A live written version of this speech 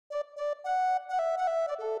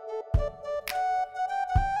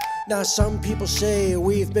Now some people say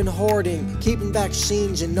we've been hoarding, keeping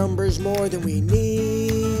vaccines in numbers more than we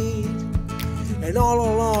need. And all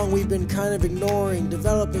along we've been kind of ignoring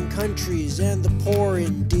developing countries and the poor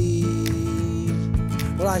indeed.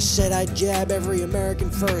 Well, I said I'd jab every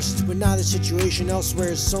American first, but now the situation elsewhere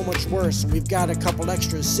is so much worse, and we've got a couple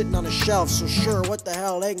extras sitting on a shelf, so sure, what the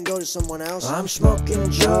hell, they can go to someone else. I'm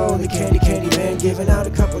smoking Joe, the candy man, giving out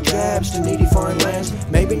a couple jabs to needy foreign lands.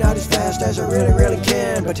 Maybe not as fast as I really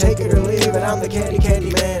can, but take it or leave it, I'm the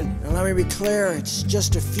candy man. And let me be clear, it's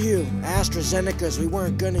just a few AstraZenecas we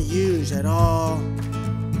weren't gonna use at all.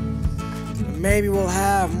 Maybe we'll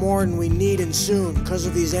have more than we need and soon, because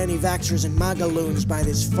of these anti-vaxxers and MAGA-loons by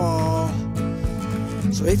this fall.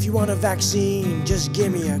 So if you want a vaccine, just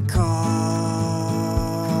give me a call.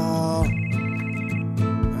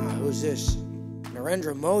 Who's this?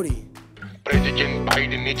 Narendra Modi. President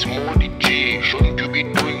Biden, it's Modi G. Shouldn't you be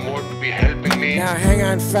doing more to be helping me? Now hang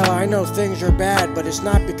on, fella, I know things are bad, but it's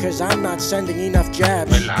not because I'm not sending enough jabs.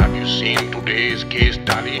 Well, have you seen today's case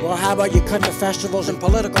study? Well, how about you cut the festivals and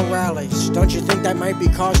political rallies? Don't you think that might be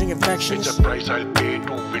causing infections? It's a price I'll pay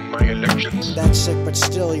to win my elections. That's sick, but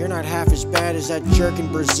still, you're not half as bad as that jerk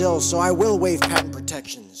in Brazil, so I will waive patent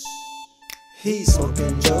protections. He's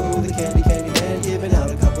smoking Joe, the candy man, giving out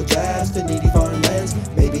a couple jabs to needy foreign lands.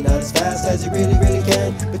 Maybe not as fast as he really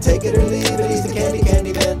can, but take it or leave it, he's the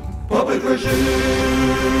candy man. Public version.